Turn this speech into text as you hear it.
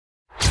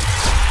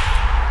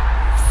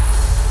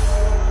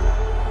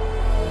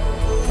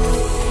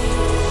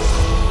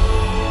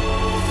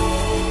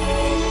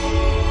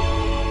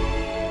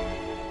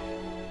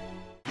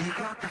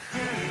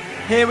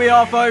Here we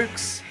are,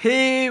 folks.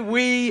 Here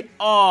we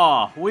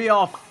are. We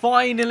are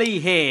finally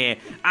here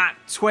at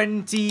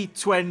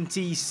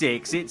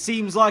 2026. It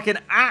seems like an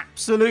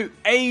absolute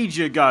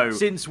age ago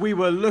since we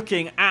were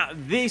looking at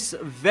this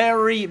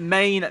very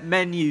main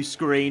menu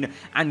screen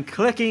and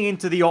clicking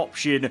into the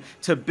option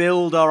to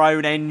build our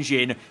own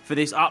engine for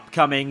this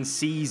upcoming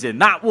season.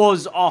 That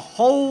was a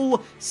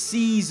whole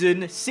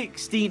season,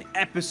 16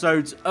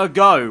 episodes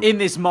ago in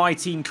this My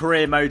Team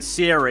Career Mode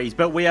series.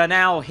 But we are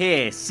now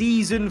here,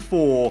 season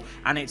 4,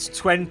 and it's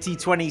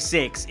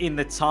 2026 in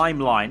the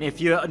timeline. If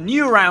you're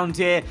new around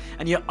here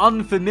and you're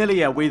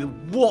unfamiliar with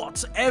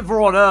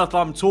whatever on earth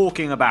I'm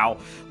talking about,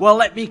 well,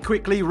 let me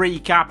quickly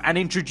recap and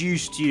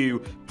introduce to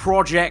you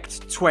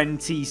Project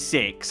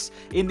 26.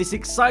 In this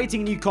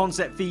exciting new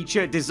concept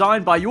feature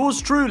designed by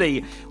yours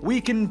truly, we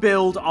can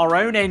build our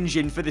own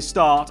engine for the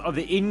start of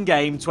the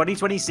in-game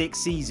 2026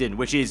 season,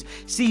 which is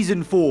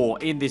Season 4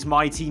 in this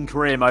My Team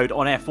Career Mode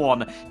on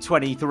F1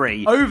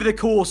 23. Over the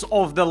course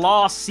of the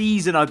last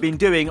season I've been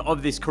doing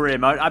of this career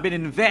mode, I've been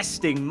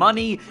investing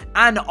money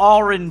and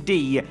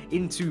R&D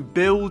into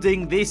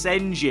building this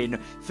engine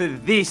for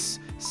this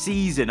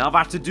season. I've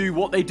had to do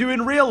what they do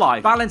in real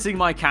life, balancing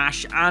my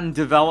cash and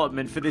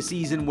development for the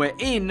season we're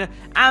in,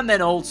 and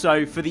then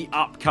also for the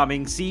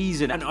upcoming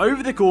season. And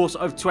over the course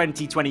of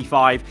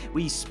 2025,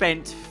 we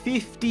spent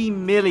 50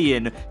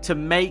 million to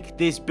make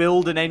this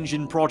build an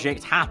engine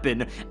project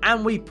happen,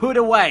 and we put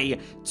away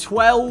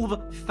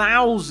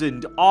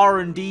 12,000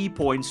 R&D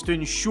points to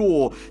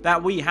ensure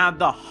that we had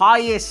the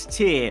highest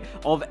tier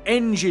of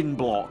engine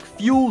block,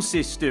 fuel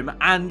system,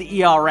 and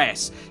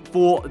ERS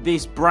for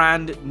this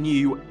brand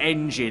new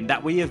engine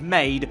that we have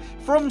made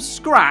from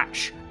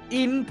scratch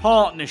in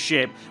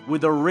partnership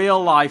with a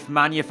real-life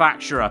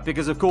manufacturer.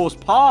 Because, of course,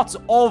 part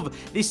of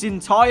this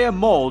entire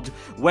mod,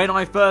 when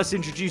I first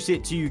introduced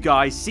it to you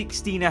guys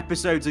 16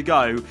 episodes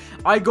ago,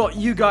 I got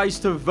you guys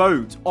to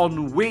vote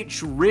on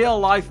which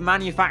real-life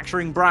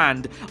manufacturing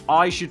brand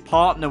I should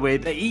partner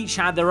with. They each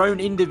had their own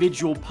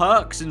individual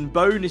perks and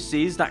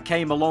bonuses that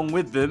came along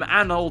with them,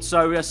 and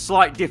also a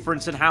slight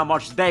difference in how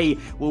much they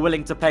were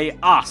willing to pay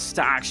us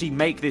to actually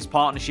make this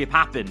partnership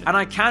happen. And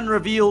I can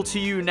reveal to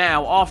you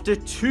now, after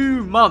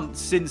 2 months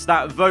since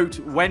that vote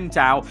went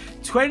out,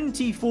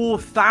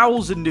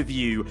 24,000 of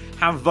you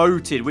have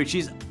voted, which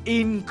is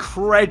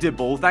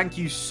incredible. Thank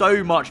you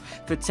so much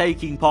for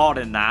taking part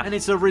in that. And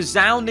it's a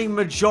resounding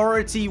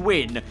majority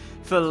win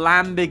for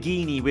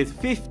Lamborghini with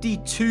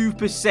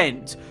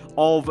 52%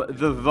 of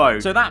the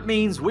vote. So that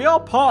means we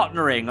are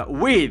partnering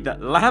with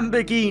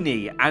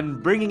Lamborghini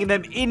and bringing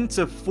them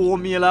into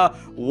Formula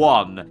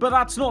 1. But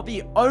that's not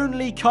the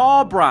only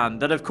car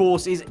brand that, of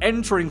course, is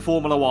entering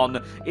Formula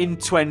 1 in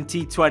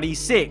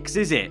 2026,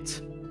 is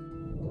it?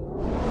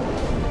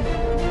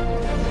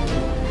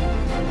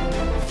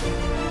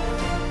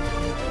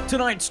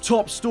 Tonight's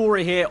top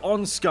story here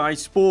on Sky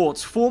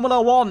Sports.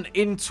 Formula 1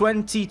 in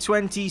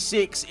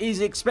 2026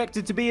 is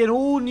expected to be an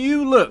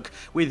all-new look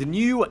with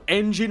new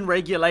engine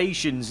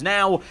regulations,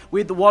 now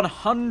with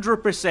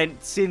 100%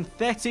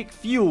 synthetic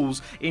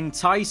fuels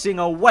enticing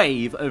a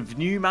wave of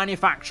new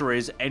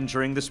manufacturers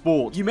entering the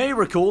sport. You may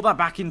recall that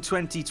back in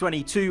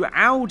 2022,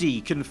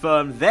 Audi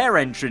confirmed their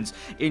entrance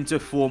into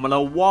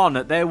Formula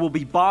 1. They will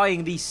be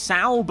buying the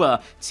Sauber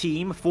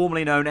team,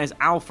 formerly known as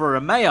Alfa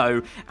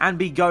Romeo, and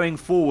be going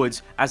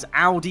forwards as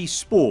Audi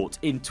Sport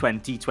in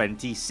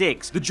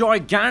 2026. The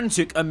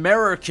gigantic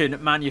American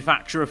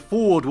manufacturer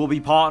Ford will be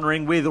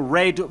partnering with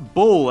Red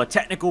Bull. A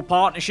technical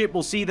partnership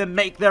will see them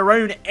make their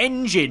own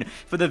engine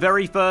for the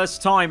very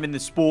first time in the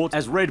sport,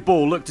 as Red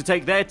Bull look to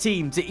take their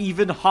team to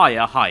even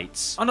higher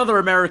heights. Another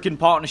American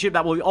partnership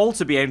that will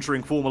also be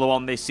entering Formula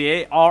 1 this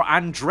year are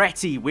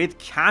Andretti with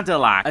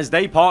Cadillac, as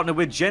they partner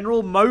with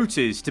General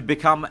Motors to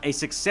become a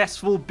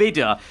successful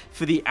bidder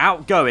for the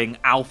outgoing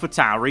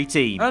AlphaTauri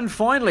team. And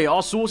finally,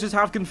 our sources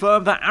have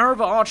confirmed that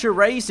AAR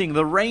Racing,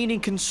 the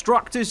reigning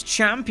Constructors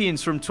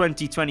Champions from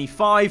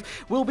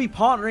 2025, will be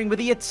partnering with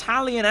the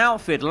Italian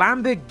outfit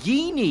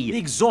Lamborghini. The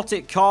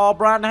exotic car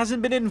brand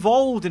hasn't been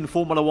involved in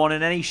Formula 1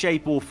 in any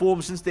shape or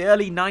form since the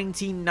early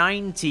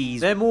 1990s.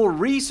 Their more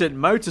recent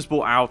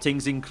motorsport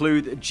outings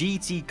include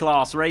GT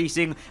class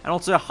racing and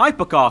also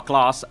hypercar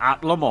class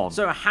at Le Mans.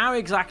 So how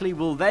exactly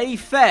will they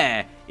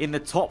fare in the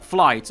top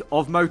flight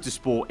of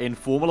motorsport in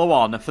Formula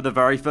 1 for the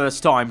very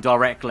first time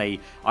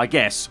directly? I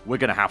guess we're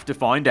going to have to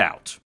find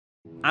out.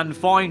 And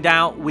find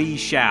out we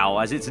shall,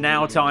 as it's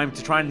now time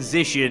to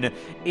transition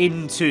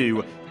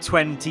into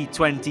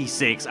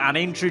 2026 and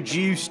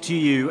introduce to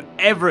you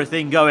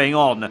everything going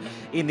on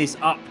in this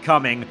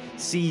upcoming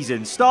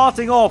season.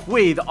 Starting off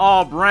with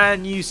our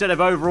brand new set of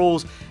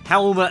overalls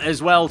helmet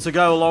as well to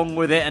go along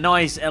with it. A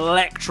nice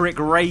electric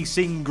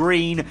racing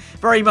green,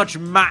 very much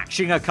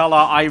matching a color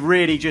I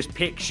really just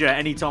picture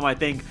anytime I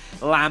think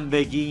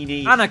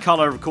Lamborghini. And a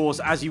color, of course,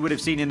 as you would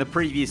have seen in the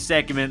previous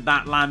segment,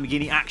 that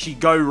Lamborghini actually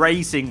go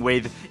racing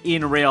with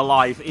in real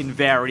life in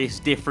various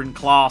different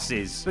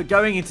classes. But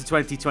going into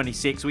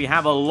 2026, we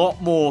have a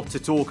lot more to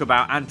talk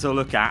about and to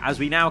look at as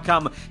we now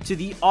come to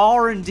the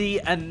R&D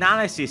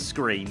analysis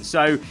screen.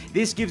 So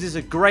this gives us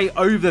a great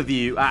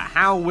overview at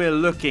how we're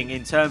looking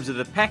in terms of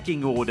the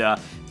pecking order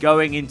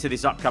going into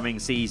this upcoming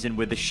season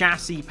with the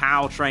chassis,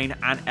 powertrain,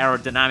 and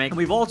aerodynamic. And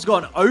we've also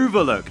got an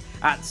overlook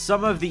at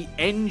some of the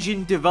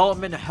engine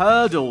development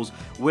hurdles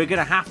we're going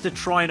to have to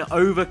try and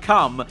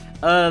overcome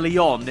early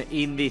on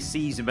in this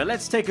season. But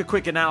let's take a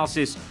quick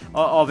analysis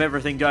of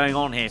everything going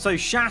on here. So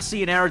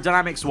chassis and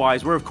aerodynamics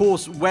wise, we're of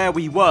course where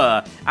we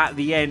were at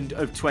the end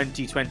of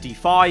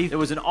 2025. There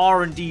was an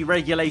R&D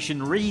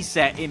regulation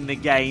reset in the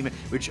game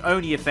which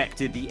only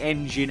affected the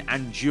engine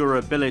and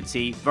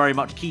durability, very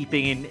much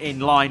keeping in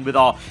line with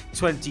our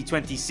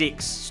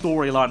 2026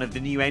 storyline of the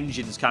new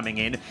engines coming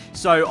in.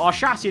 So our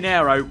chassis and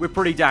aero, we're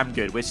pretty damn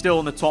good. We're still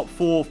in the top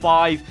 4,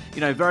 5,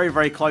 you know, very,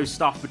 very close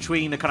stuff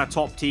between the kind of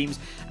top teams.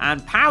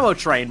 And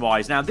powertrain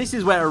wise, now this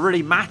is where it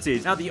really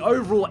matters. Now the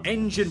overall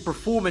engine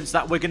performance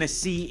that we're going to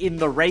see in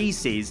the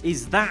races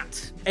is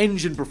that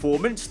engine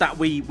performance that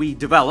we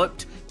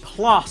developed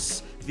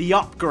plus the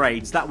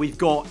upgrades that we've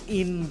got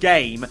in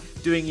game,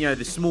 doing, you know,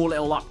 the small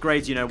little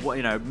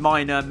upgrades,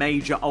 minor,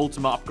 major,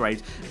 ultimate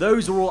upgrades.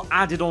 Those are all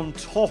added on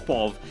top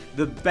of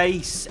the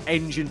base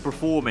engine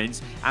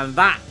performance, and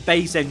that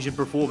base engine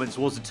performance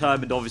was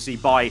determined obviously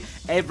by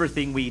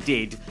everything we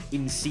did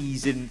in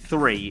Season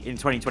 3 in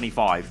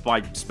 2025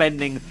 by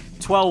spending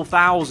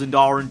 12,000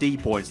 R&D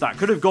points. That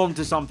could have gone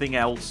to something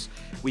else.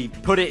 We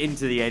put it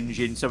into the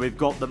engine, so we've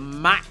got the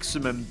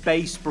maximum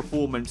base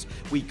performance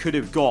we could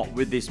have got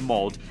with this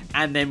mod,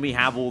 and then we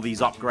have all these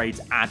upgrades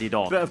added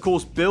on. But of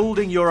course,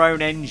 building your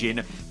own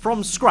engine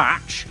from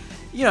scratch,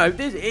 you know,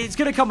 it's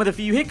going to come with a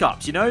few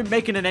hiccups, you know,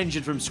 making an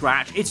engine from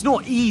scratch. It's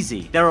not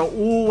easy. There are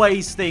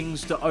always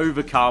things to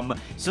overcome,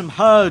 some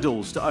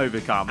hurdles to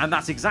overcome. And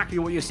that's exactly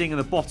what you're seeing in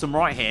the bottom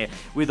right here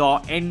with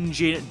our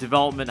engine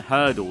development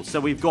hurdles. So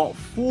we've got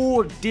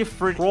 4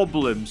 different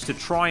problems to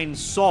try and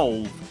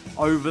solve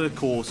over the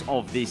course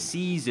of this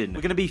season.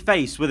 We're going to be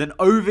faced with an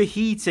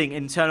overheating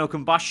internal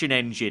combustion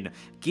engine,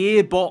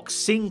 gearbox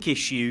sync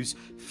issues,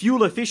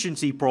 fuel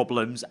efficiency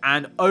problems,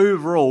 and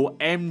overall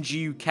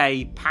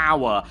MGK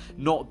power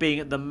not being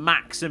at the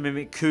maximum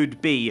it could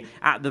be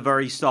at the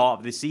very start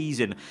of the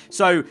season.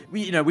 So,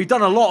 we've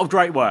done a lot of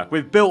great work.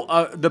 We've built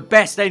the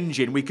best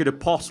engine we could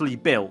have possibly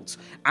built,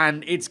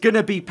 and it's going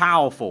to be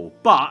powerful,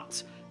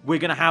 but we're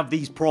going to have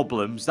these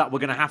problems that we're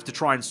going to have to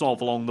try and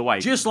solve along the way.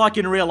 Just like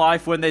in real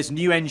life, when there's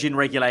new engine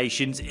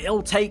regulations,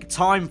 it'll take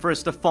time for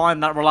us to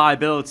find that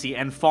reliability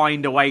and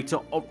find a way to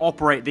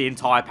operate the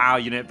entire power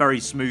unit very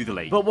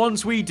smoothly. But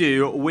once we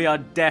do, we are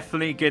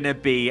definitely going to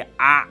be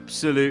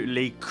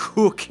absolutely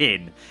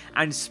cooking.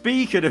 And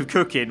speaking of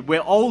cooking, we're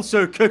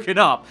also cooking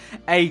up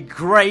a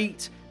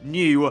great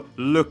new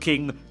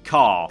looking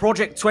car.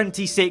 Project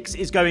 26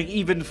 is going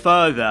even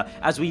further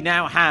as we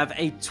now have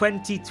a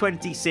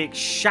 2026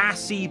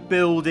 chassis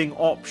building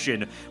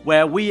option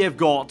where we have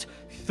got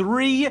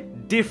 3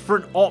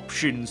 different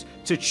options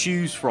to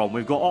choose from.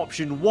 We've got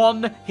option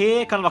 1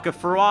 here, kind of like a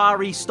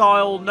Ferrari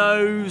style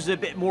nose, a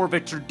bit more of a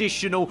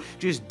traditional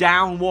just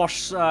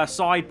downwash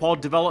side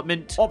pod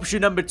development.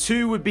 Option number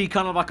 2 would be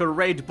kind of like a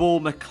Red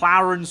Bull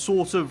McLaren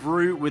sort of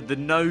route with the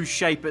nose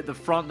shape at the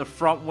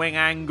front wing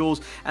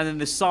angles, and then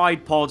the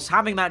side pods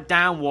having that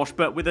downwash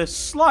but with a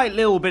slight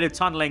little bit of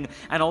tunneling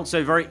and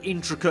also very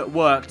intricate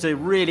work to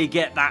really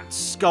get that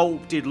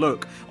sculpted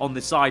look on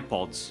the side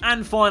pods.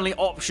 And finally,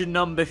 option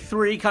number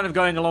 3, kind of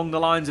going along the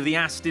lines of the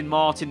Aston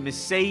Martin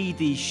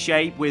Mercedes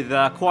shape with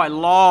quite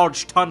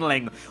large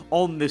tunneling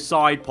on the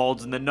side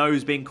pods and the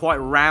nose being quite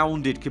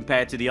rounded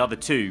compared to the other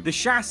 2. The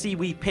chassis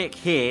we pick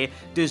here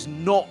does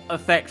not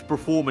affect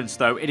performance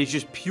though. It is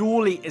just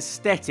purely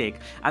aesthetic,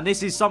 and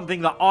this is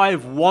something that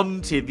I've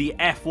wanted the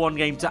F1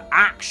 game to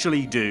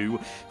actually do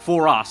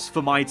for us,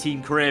 for my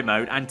team career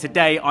mode, and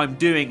today I'm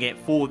doing it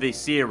for this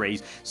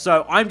series.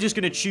 So I'm just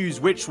going to choose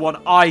which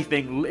one I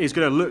think is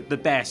going to look the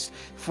best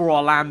for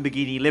our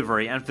Lamborghini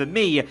livery, and for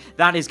me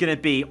that is going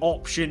to be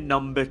option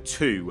number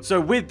 2.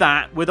 So with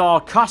that, with our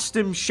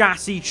custom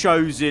chassis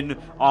chosen,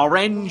 our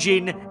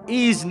engine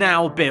is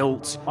now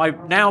built, I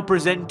now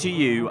present to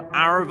you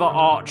AARava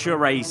Archer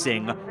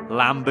Racing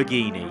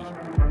Lamborghini.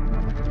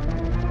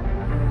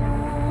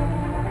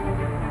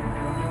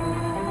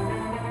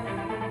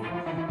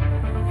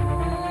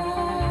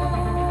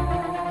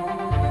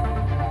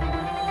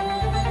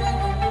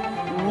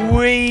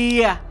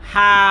 We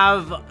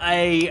have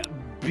a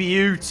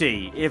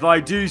beauty, if I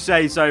do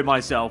say so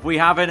myself. We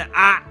have an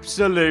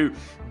absolute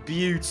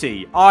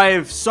beauty. I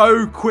have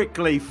so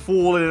quickly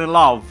fallen in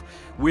love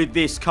with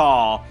this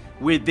car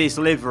with this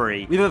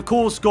livery. We've of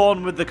course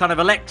gone with the kind of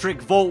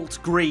electric Volt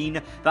green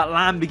that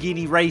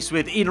Lamborghini race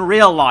with in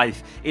real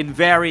life in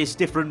various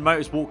different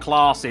motorsport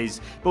classes.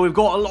 But we've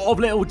got a lot of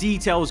little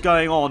details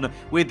going on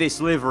with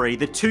this livery.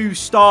 The 2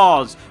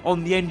 stars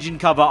on the engine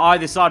cover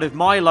either side of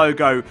my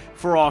logo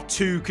for our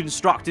 2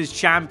 Constructors'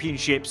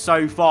 Championships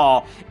so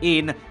far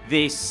in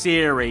this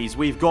series.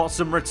 We've got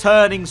some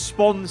returning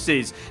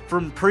sponsors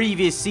from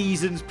previous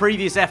seasons,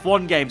 previous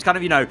F1 games. Kind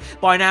of, you know,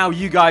 by now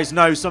you guys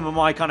know some of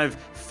my kind of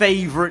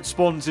favorite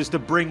sponsors to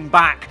bring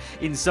back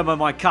in some of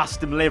my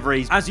custom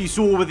liveries. As you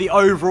saw with the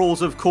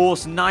overalls, of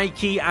course,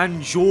 Nike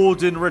and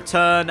Jordan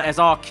return as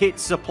our kit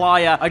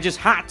supplier. I just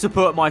had to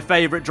put my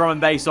favorite drum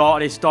and bass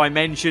artist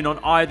Dimension on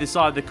either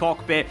side of the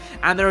cockpit,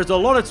 and there is a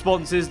lot of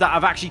sponsors that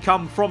have actually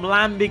come from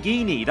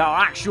Lamborghini, that are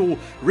actual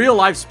real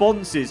life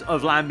sponsors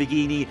of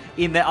Lamborghini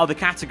in their other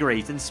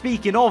categories. And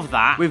speaking of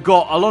that, we've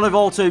got a lot of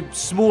also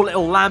small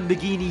little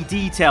Lamborghini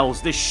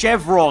details, the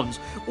chevrons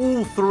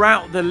all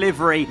throughout the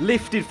livery,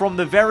 lifted from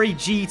the very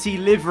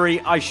GT livery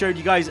I showed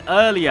you guys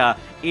earlier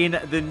in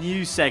the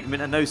news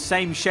segment, and those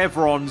same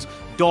chevrons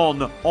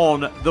done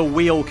on the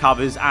wheel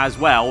covers as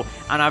well.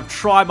 And I've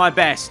tried my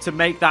best to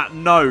make that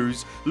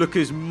nose look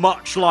as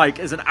much like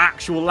as an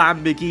actual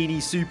Lamborghini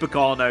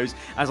supercar nose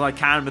as I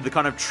can, with the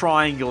kind of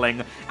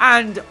triangling.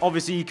 And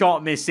obviously you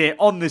can't miss it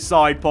on the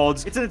side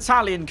pods. It's an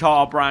Italian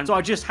car brand, so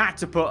I just had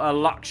to put a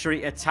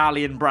luxury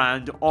Italian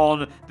brand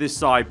on the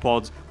side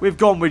pods. We've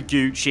gone with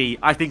Gucci.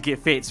 I think it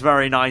fits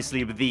very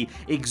nicely with the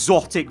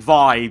exotic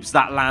vibes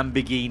that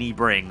Lamborghini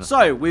brings.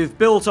 So we've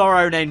built our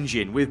own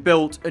engine, we've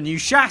built a new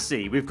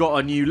chassis, we've got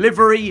a new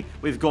livery,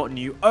 we've got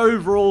new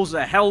overalls,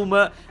 a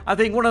helmet. I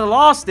think one of the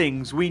last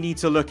things we need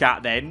to look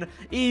at then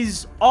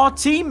is our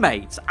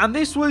teammates. And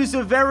this was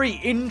a very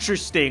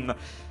interesting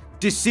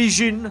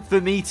decision for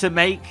me to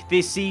make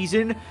this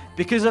season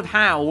because of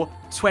how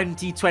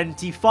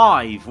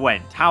 2025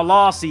 went, how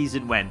last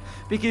season went.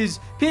 Because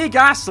Pierre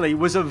Gasly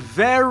was a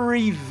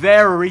very,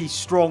 very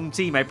strong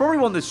teammate. Probably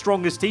one of the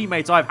strongest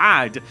teammates I've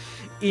had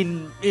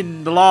in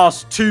the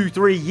last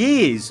 2-3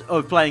 years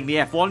of playing the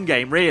F1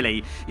 game,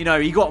 really. You know,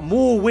 he got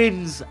more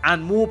wins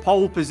and more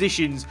pole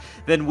positions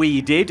than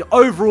we did.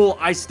 Overall,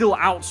 I still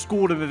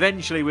outscored him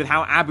eventually with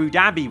how Abu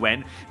Dhabi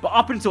went. But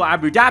up until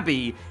Abu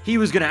Dhabi, he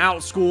was going to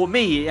outscore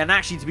me. And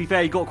actually, to be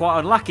fair, he got quite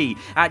unlucky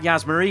at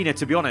Yas Marina,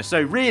 to be honest.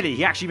 So really,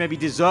 he actually maybe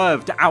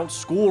deserved to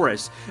outscore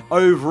us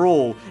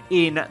overall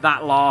in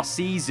that last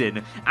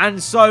season.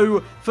 And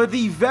so, for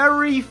the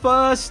very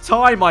first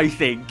time, I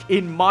think,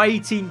 in my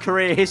team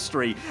career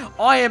history,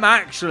 I am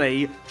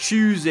actually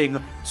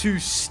choosing to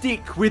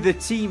stick with a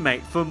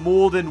teammate for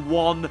more than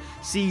one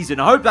season.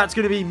 I hope that's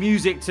going to be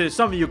music to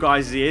some of you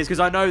guys' ears, because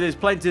I know there's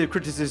plenty of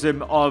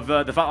criticism of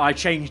the fact that I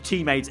change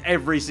teammates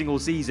every single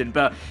season.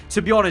 But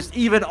to be honest,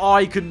 even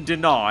I couldn't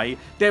deny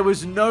there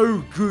was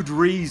no good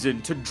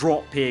reason to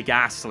drop Pierre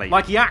Gasly.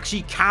 Like, he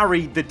actually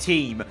carried the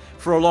team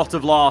for a lot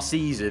of last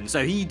season,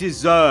 so he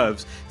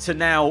deserves to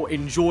now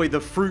enjoy the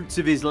fruits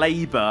of his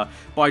labor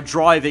by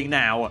driving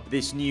now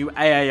this new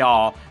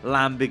AAR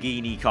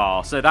Lamborghini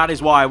car. So that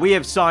is why we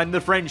have signed the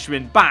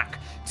Frenchman back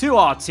to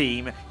our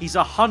team. He's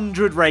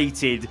 100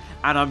 rated,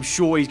 and I'm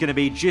sure he's going to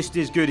be just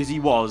as good as he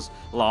was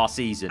last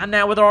season. And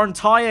now, with our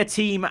entire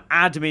team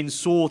admin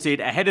sorted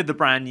ahead of the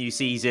brand new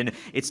season,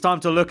 it's time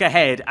to look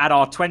ahead at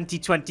our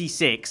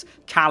 2026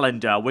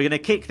 calendar. We're going to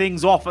kick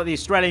things off at the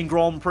Australian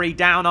Grand Prix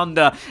Down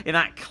Under in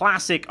that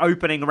classic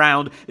opening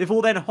round,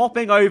 before then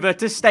hopping over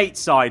to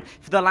stateside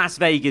for the Las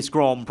Vegas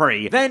Grand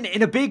Prix. Then,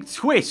 in a big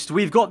twist,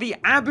 we've got the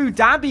Abu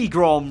Dhabi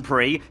Grand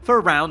Prix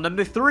for round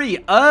number 3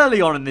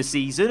 early on in the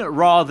season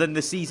rather than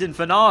the season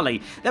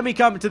finale. Then we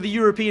come to the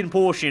European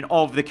portion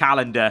of the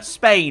calendar: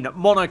 Spain,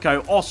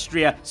 Monaco,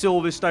 Austria,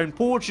 Silverstone,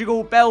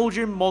 Portugal,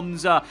 Belgium,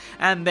 Monza,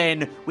 and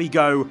then we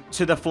go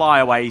to the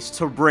flyaways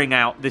to bring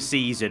out the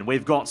season.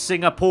 We've got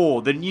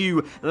Singapore, the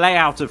new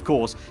layout, of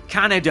course,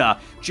 Canada,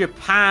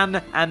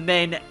 Japan, and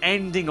then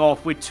ending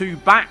off with 2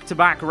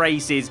 back-to-back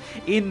races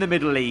in the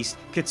Middle East,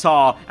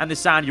 Qatar and the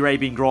Saudi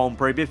Arabian Grand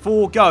Prix,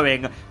 before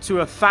going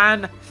to a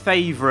fan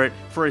favorite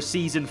for a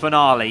season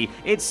finale.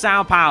 It's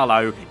Sao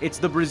Paulo, it's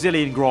the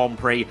Brazilian Grand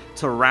Prix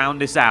to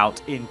round us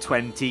out in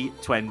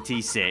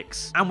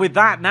 2026. And with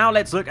that, now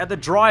let's look at the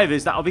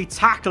drivers that will be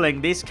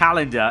tackling this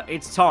calendar.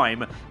 It's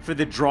time for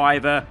the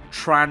driver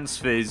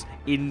transfers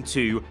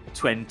into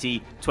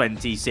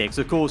 2026.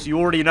 Of course, you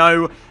already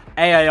know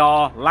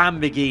AAR,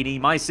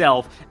 Lamborghini,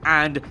 myself,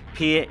 and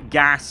Pierre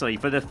Gasly.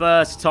 For the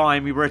first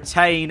time, we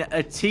retain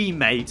a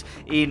teammate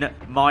in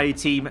my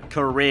team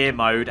career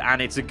mode,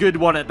 and it's a good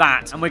one at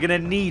that. And we're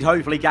going to need,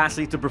 hopefully,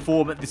 Gasly to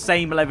perform at the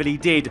same level he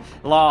did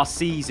last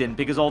season,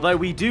 because although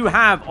we do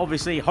have,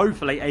 obviously,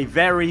 hopefully, a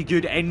very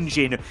good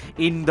engine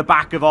in the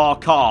back of our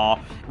car,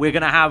 we're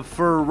going to have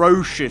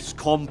ferocious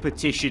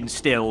competition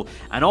still.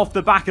 And off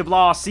the back of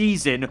last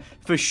season,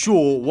 for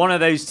sure, one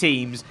of those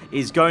teams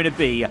is going to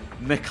be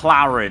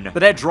McLaren. But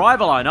their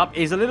driver lineup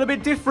is a little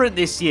bit different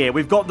this year.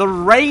 We've got the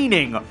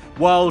reigning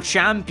world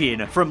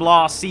champion from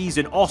last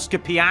season, Oscar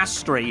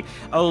Piastri,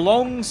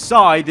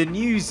 alongside the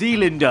New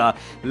Zealander,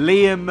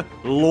 Liam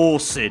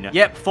Lawson.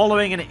 Yep,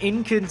 following an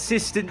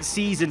inconsistent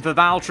season for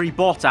Valtteri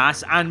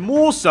Bottas, and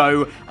more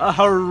so, a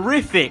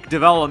horrific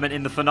development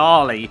in the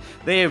finale,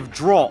 they have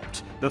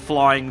dropped the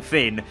flying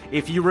Finn.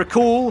 If you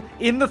recall,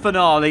 in the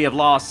finale of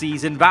last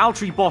season,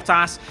 Valtteri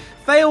Bottas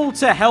failed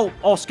to help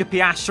Oscar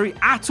Piastri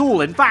at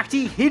all. In fact,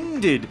 he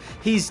hindered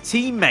his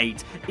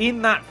teammate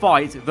in that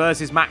fight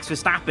versus Max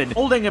Verstappen,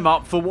 holding him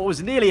up for what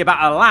was nearly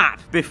about a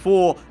lap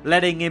before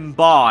letting him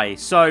by.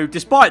 So,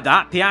 despite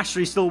that,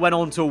 Piastri still went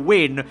on to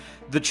win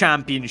the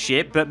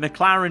championship, but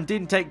McLaren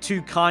didn't take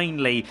too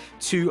kindly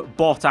to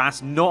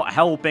Bottas not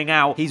helping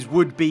out his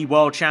would-be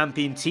world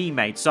champion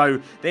teammate.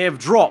 So they have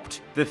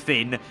dropped the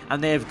Finn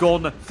and they have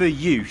gone for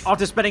youth.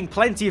 After spending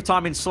plenty of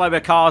time in slower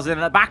cars and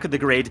at the back of the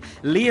grid,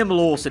 Liam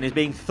Lawson is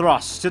being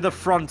thrust to the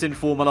front in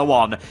Formula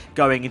 1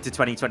 going into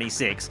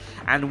 2026.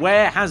 And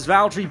where has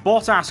Valtteri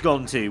Bottas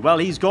gone to? Well,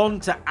 he's gone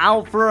to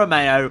Alfa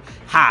Romeo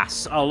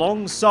Haas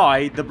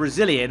alongside the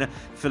Brazilian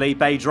Felipe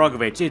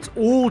Drugovich. It's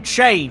all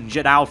change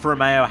at Alfa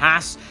Romeo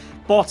Haas.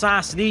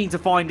 Bottas needing to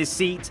find his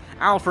seat.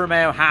 Alfa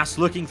Romeo Haas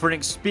looking for an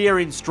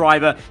experienced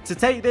driver to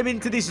take them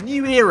into this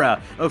new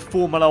era of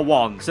Formula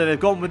 1. So they've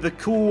gone with the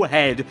cool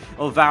head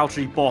of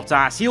Valtteri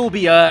Bottas. He'll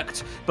be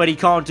irked, but he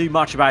can't do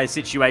much about his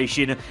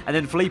situation. And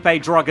then Felipe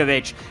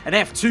Drugovich, an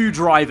F2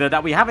 driver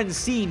that we haven't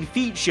seen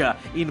feature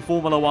in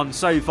Formula 1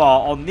 so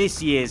far on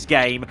this year's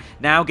game,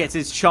 now gets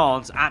his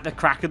chance at the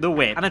crack of the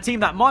whip. And a team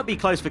that might be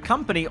close for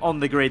company on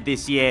the grid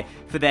this year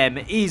for them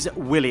is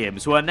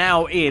Williams, who are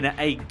now in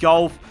a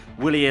Gulf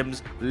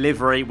Williams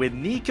livery with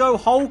Nico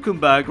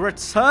Hülkenberg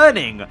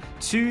returning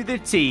to the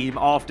team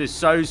after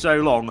so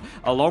long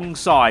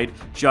alongside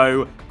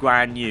Zhou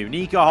Guanyu.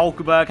 Nico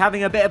Hülkenberg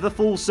having a bit of a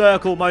full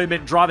circle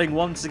moment, driving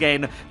once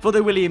again for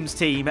the Williams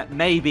team,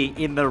 maybe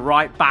in the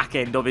right back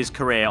end of his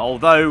career.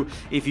 Although,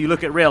 if you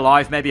look at real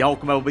life, maybe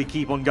Hülkenberg will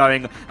keep on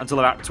going until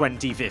about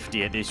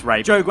 2050 at this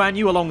rate. Zhou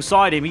Guanyu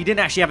alongside him, he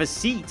didn't actually have a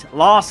seat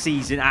last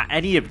season at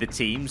any of the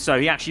teams, so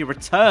he actually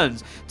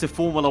returns to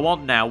Formula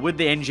 1 now with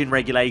the engine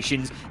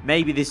regulations.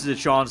 Maybe this is a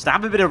chance to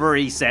have a bit of a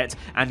reset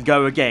and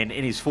go again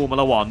in his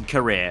Formula 1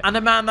 career. And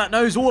a man that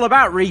knows all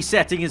about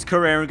resetting his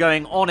career and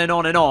going on and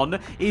on and on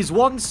is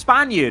one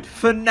Spaniard,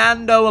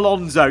 Fernando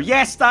Alonso.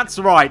 Yes, that's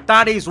right.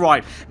 That is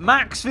right.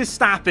 Max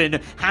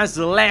Verstappen has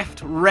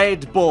left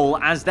Red Bull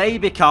as they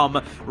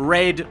become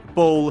Red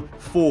Bull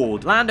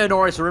Ford. Lando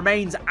Norris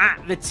remains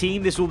at the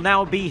team. This will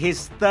now be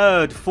his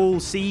third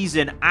full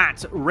season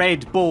at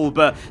Red Bull,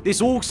 but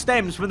this all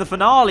stems from the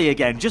finale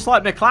again. Just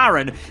like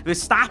McLaren,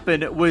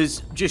 Verstappen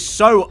was just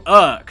so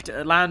irked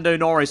at Lando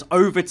Norris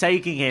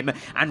overtaking him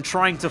and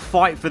trying to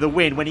fight for the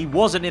win when he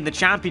wasn't in the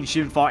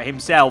championship fight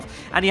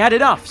himself, and he had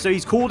enough, so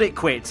he's called it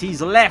quits.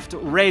 He's left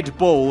Red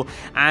Bull,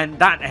 and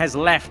that has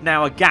left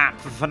now a gap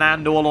for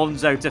Fernando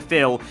Alonso to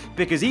fill,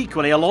 because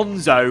equally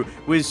Alonso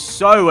was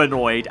so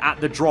annoyed at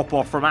the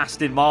drop-off from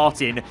Aston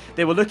Martin.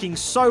 They were looking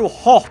so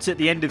hot at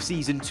the end of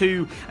Season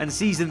 2, and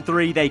Season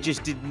 3 they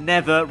just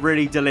never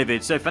really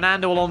delivered. So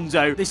Fernando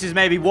Alonso, this is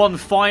maybe one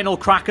final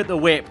crack at the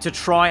whip to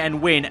try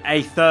and win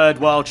a third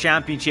World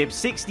Championship.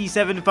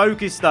 67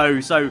 focus though,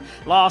 so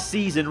last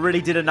season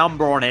really did a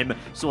number on him,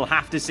 so we'll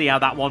have to see how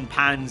that one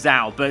pans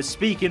out. But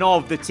speaking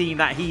of the team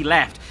that he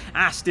left,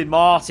 Aston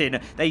Martin,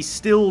 they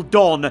still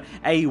don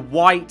a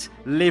white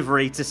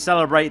livery to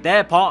celebrate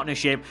their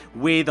partnership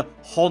with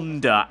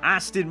Honda.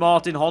 Aston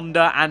Martin,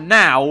 Honda, and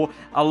now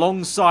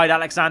alongside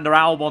Alexander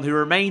Albon, who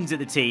remains at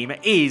the team,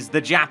 is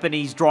the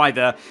Japanese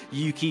driver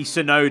Yuki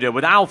Tsunoda.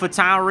 With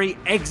AlphaTauri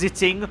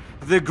exiting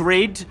the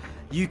grid,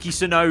 Yuki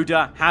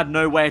Tsunoda had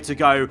nowhere to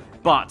go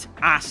but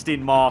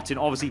Aston Martin,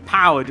 obviously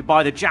powered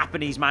by the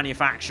Japanese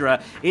manufacturer.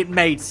 It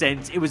made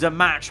sense. It was a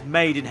match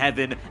made in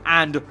heaven,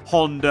 and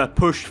Honda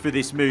pushed for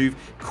this move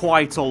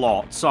quite a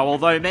lot. So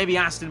although maybe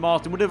Aston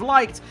Martin would have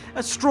liked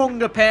a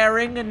stronger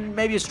pairing and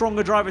maybe a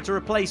stronger driver to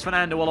replace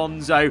Fernando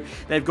Alonso,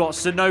 they've got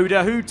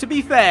Tsunoda, who, to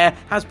be fair,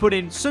 has put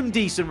in some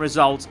decent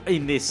results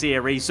in this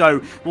series.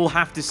 So we'll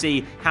have to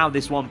see how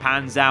this one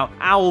pans out.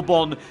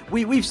 Albon,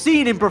 we've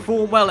seen him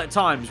perform well at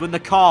times when the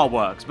car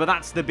works, but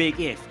that's the big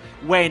if.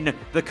 When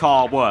the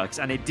car works,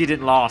 and it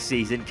didn't last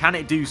season. Can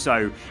it do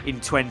so in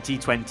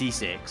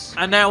 2026?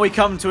 And now we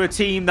come to a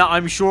team that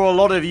I'm sure a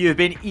lot of you have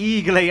been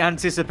eagerly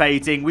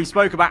anticipating. We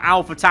spoke about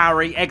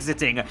AlphaTauri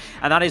exiting,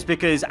 and that is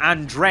because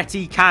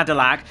Andretti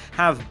Cadillac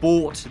have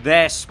bought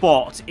their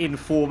spot in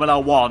Formula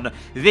 1.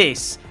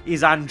 This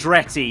is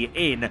Andretti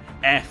in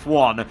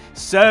F1.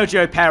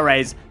 Sergio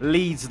Perez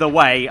leads the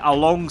way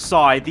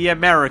alongside the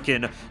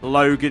American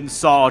Logan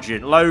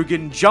Sargent.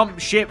 Logan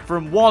jumped ship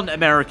from one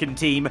American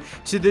team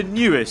to the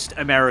newest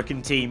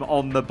American team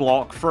on the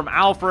block, from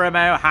Alfa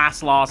Romeo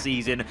Haas last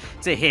season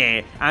to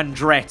here,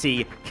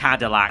 Andretti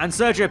Cadillac. And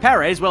Sergio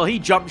Perez, well, he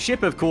jumped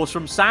ship, of course,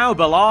 from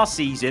Sauber last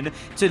season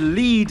to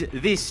lead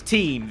this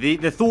team.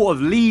 The thought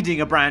of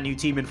leading a brand new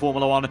team in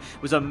Formula 1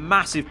 was a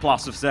massive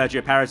plus of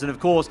Sergio Perez. And of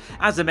course,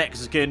 as a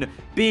Mexican,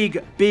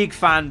 big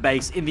fan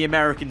base in the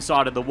American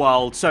side of the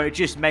world. So it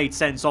just made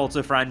sense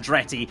also for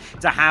Andretti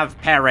to have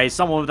Perez,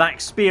 someone with that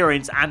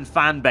experience and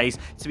fan base,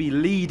 to be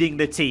leading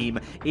the team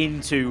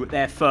into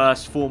their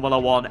first Formula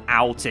 1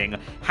 outing.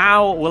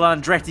 How will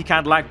Andretti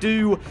Cadillac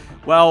do?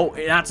 Well,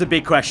 that's a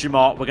big question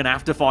mark. We're going to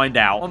have to find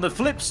out. On the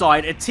flip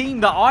side, a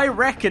team that I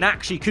reckon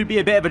actually could be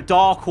a bit of a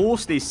dark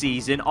horse this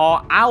season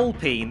are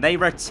Alpine. They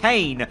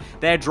retain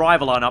their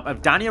driver lineup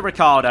of Daniel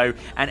Ricciardo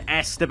and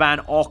Esteban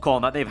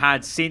Ocon that they've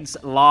had since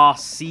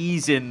last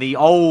season. The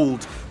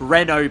old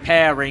Renault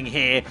pairing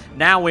here,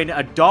 now in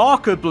a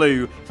darker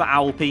blue for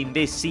Alpine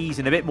this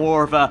season. A bit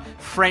more of a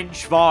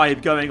French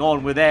vibe going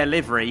on with their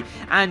livery.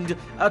 And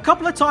a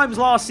couple of times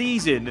last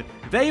season,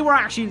 they were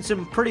actually in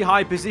some pretty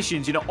high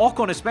positions. You know,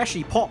 Ocon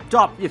especially popped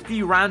up a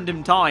few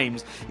random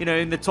times, you know,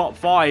 in the top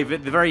 5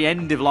 at the very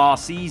end of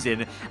last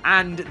season.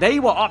 And they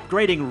were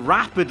upgrading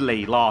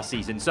rapidly last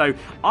season. So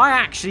I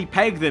actually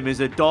peg them as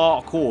a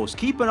dark horse.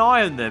 Keep an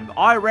eye on them.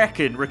 I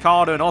reckon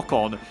Ricciardo and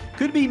Ocon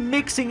could be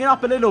mixing it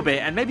up a little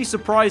bit and maybe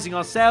surprising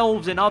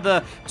ourselves and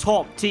other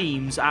top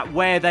teams at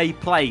where they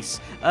place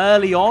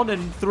early on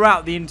and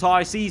throughout the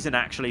entire season,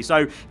 actually.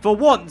 So for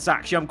once,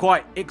 actually, I'm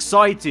quite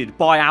excited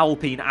by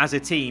Alpine as a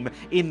team.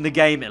 In the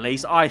game, at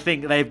least. I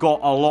think they've got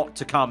a lot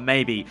to come,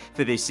 maybe,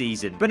 for this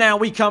season. But now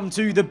we come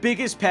to the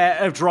biggest pair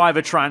of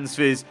driver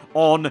transfers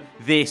on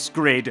this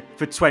grid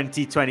for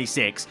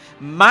 2026.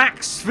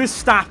 Max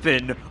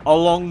Verstappen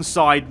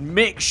alongside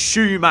Mick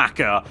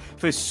Schumacher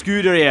for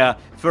Scuderia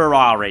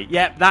Ferrari.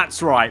 Yep,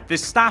 that's right.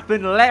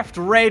 Verstappen left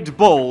Red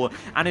Bull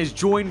and has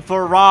joined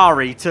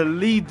Ferrari to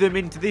lead them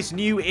into this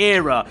new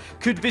era.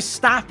 Could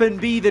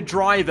Verstappen be the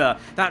driver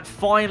that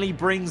finally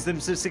brings them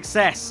to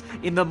success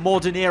in the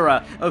modern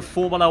era of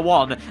Formula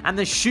 1? And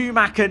the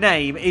Schumacher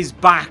name is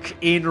back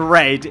in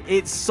red.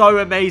 It's so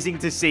amazing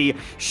to see.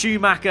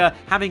 Schumacher,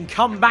 having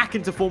come back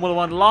into Formula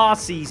 1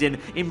 last season,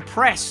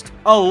 impressed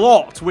a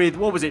lot with,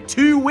 what was it,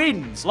 2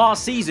 wins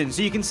last season.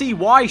 So you can see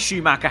why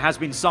Schumacher has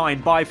been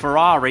signed by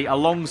Ferrari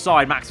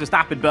alongside Max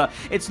Verstappen. But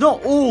it's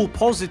not all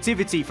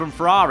positivity from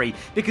Ferrari,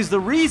 because the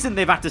reason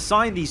they've had to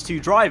sign these 2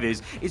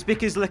 drivers is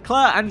because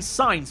Leclerc and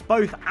Sainz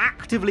both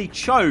actively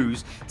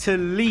chose to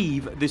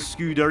leave the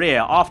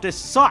Scuderia after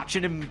such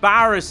an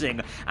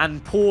embarrassing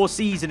and poor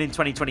season in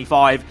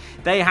 2025.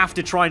 They have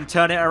to try and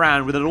turn it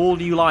around with an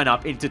all-new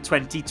lineup into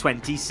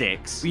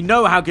 2026. We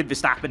know how good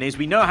Verstappen is.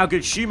 We know how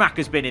good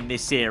Schumacher's been in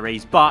this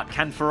series, but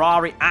can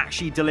Ferrari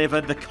actually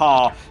deliver the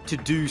car to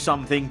do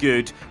something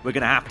good? We're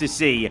going to have to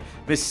see.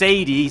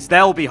 Mercedes,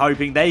 they'll be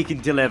hoping they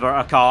can deliver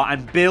a car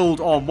and build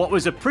on what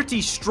was a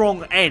pretty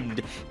strong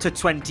end to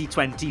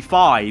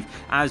 2025,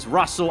 as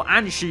Russell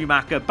and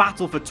Schumacher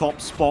battle for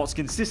top spots,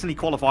 consistently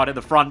qualified at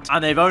the front,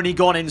 and they've only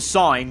gone and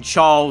signed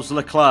Charles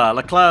Leclerc.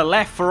 Leclerc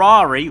left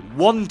Ferrari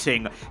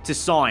wanting to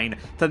sign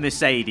for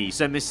Mercedes,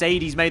 so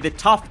Mercedes made the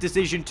tough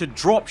decision to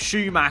drop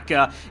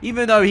Schumacher,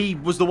 even though he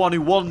was the one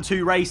who won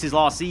 2 races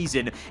last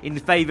season, in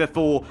favour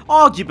for,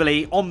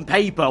 arguably, on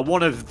paper,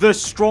 one of the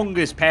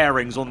strongest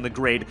pairings on the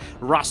grid,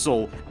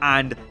 Russell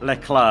and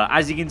Leclerc.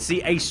 As you can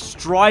see, a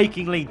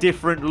strikingly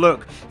different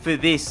look for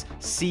this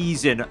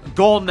season.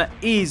 Gone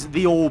is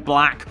the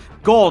all-black.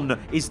 Gone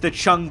is the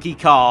chunky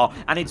car,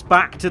 and it's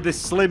back to the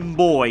slim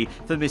boy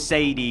for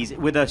Mercedes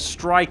with a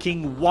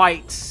striking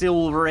white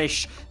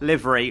silverish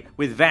livery,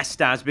 with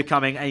Vestas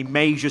becoming a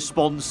major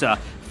sponsor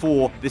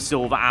for the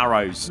Silver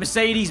Arrows.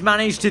 Mercedes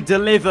managed to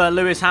deliver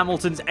Lewis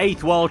Hamilton's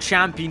 8th World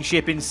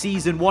Championship in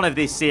Season 1 of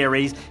this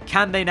series.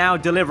 Can they now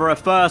deliver a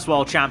first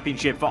World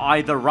Championship for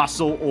either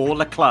Russell or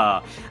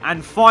Leclerc?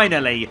 And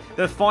finally,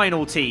 the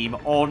final team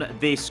on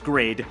this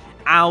grid,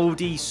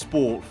 Audi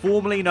Sport,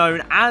 formerly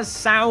known as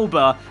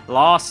Sauber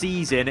last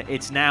season.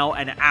 It's now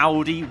an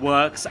Audi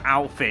Works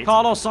outfit.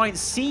 Carlos Sainz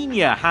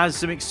Sr. has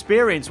some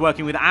experience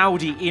working with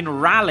Audi in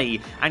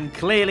rally, and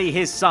clearly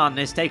his son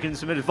has taken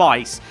some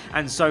advice,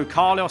 and so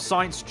Carlos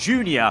Sainz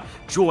Jr.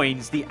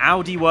 joins the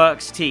Audi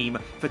Works team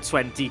for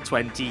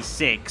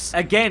 2026.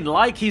 Again,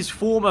 like his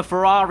former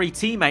Ferrari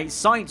teammate,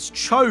 Sainz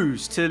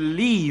chose to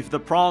leave the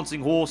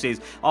Prancing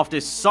Horses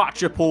after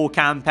such a poor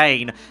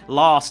campaign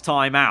last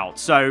time out,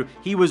 so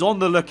he was on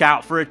the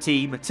lookout for a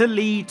team to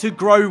lead, to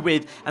grow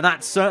with, and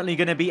that's certainly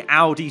going to be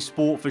Audi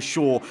Sport for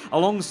sure.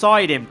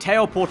 Alongside him,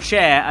 Théo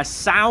Pourchaire, a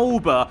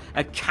Sauber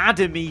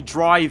Academy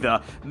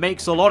driver.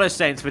 Makes a lot of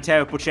sense for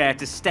Théo Pourchaire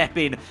to step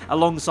in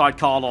alongside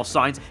Carlos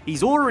Sainz.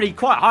 He's already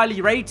quite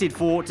highly rated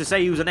to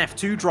say he was an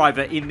F2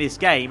 driver in this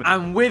game.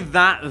 And with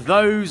that,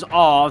 those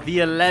are the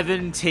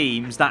 11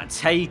 teams that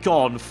take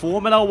on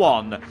Formula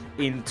 1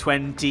 in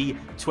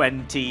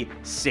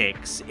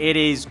 2026. It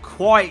is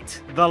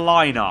quite the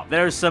lineup.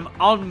 There are some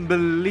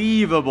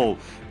unbelievable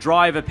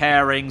driver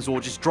pairings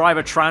or just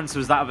driver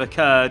transfers that have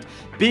occurred.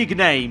 Big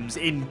names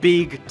in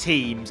big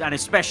teams, and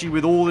especially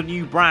with all the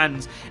new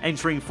brands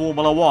entering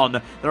Formula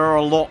 1, there are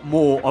a lot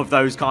more of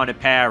those kind of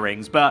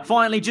pairings. But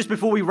finally, just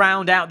before we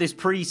round out this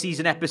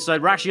preseason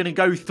episode, we're actually going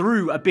to go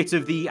through a bit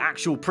of the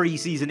actual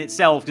preseason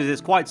itself, because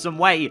there's quite some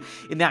way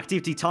in the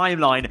activity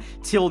timeline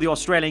till the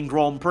Australian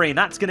Grand Prix, and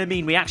that's going to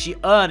mean we actually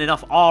earn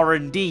enough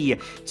R&D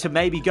to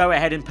maybe go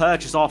ahead and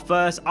purchase our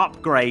first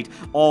upgrade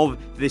of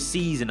the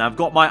season. I've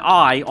got my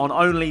eye on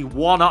only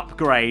one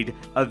upgrade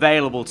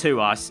available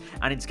to us,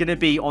 and it's going to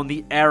be on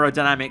the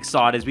aerodynamic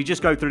side as we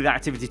just go through the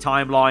activity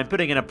timeline,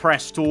 putting in a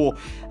press tour,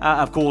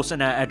 of course,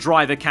 and a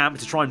driver camp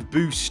to try and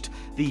boost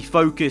the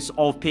focus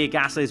of Pierre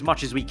Gasly as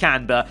much as we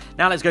can. But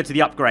now let's go to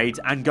the upgrades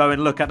and go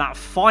and look at that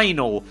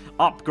final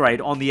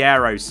upgrade on the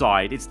aero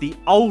side. It's the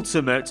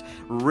ultimate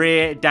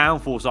rear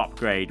downforce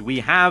upgrade. We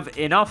have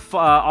enough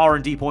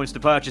R&D points to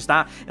purchase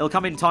that. It'll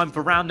come in time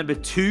for round number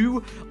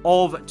 2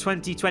 of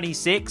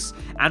 2026,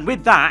 and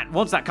with that,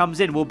 once that comes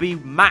in, we'll be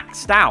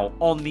maxed out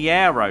on the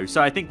aero.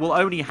 So I think we'll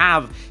only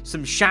have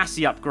some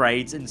chassis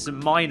upgrades and some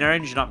minor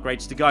engine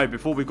upgrades to go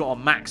before we've got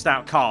a maxed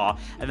out car.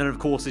 And then of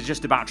course it's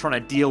just about trying to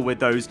deal with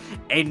those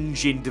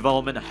engine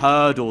development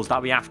hurdles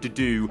that we have to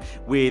do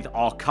with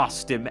our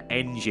custom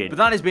engine. But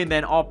that has been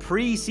then our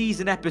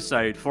pre-season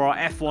episode for our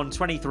F1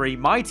 23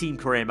 My Team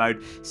Career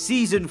Mode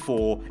Season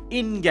 4.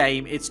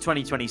 In-game, it's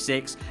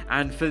 2026,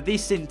 and for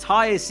this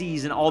entire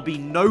season, I'll be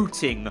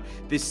noting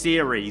this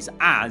series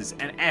as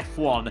an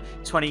F1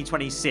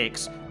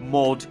 2026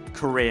 mod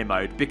career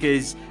mode,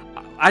 because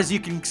as you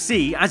can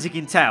see, as you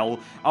can tell,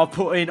 I've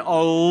put in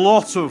a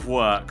lot of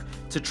work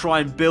to try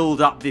and build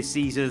up this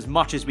season as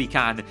much as we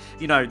can.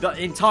 You know, the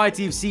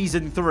entirety of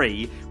Season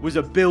 3 was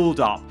a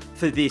build-up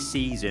for this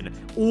season.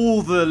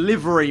 All the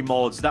livery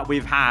mods that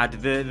we've had,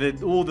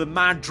 all the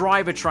mad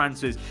driver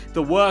transfers,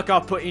 the work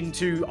I've put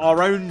into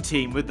our own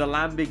team with the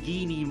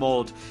Lamborghini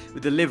mod,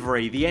 with the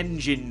livery, the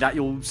engine that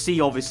you'll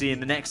see obviously in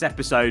the next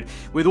episode.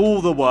 With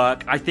all the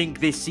work, I think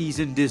this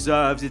season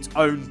deserves its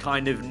own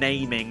kind of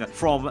naming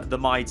from the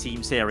My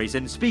Team series.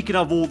 And speaking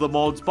of all the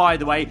mods, by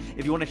the way,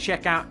 if you want to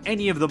check out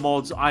any of the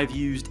mods I've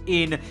used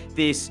in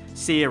this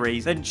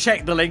series, then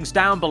check the links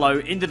down below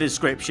in the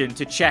description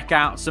to check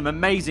out some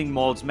amazing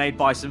mods made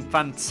by some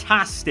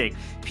fantastic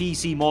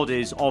PC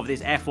modders of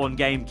this F1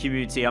 game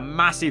community. A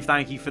massive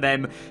thank you for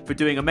them for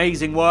doing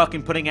amazing work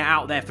and putting it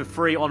out there for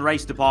free on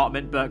Race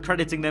Department, but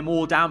crediting them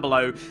all down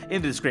below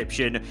in the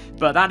description.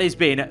 But that has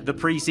been the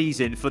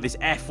pre-season for this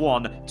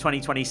F1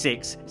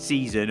 2026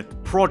 season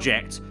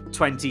project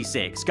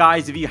 26.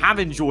 Guys, if you have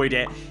enjoyed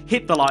it,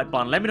 hit the like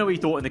button. Let me know what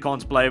you thought in the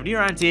comments below. If you're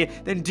around here,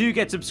 then do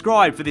get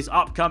subscribed for this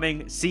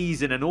upcoming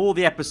season and all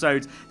the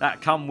episodes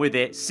that come with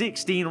it.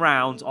 16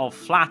 rounds of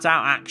flat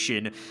out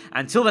action.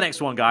 Until the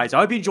next one, guys, I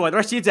hope you enjoy the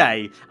rest of your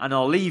day, and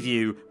I'll leave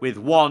you with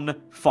one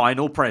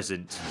final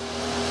present.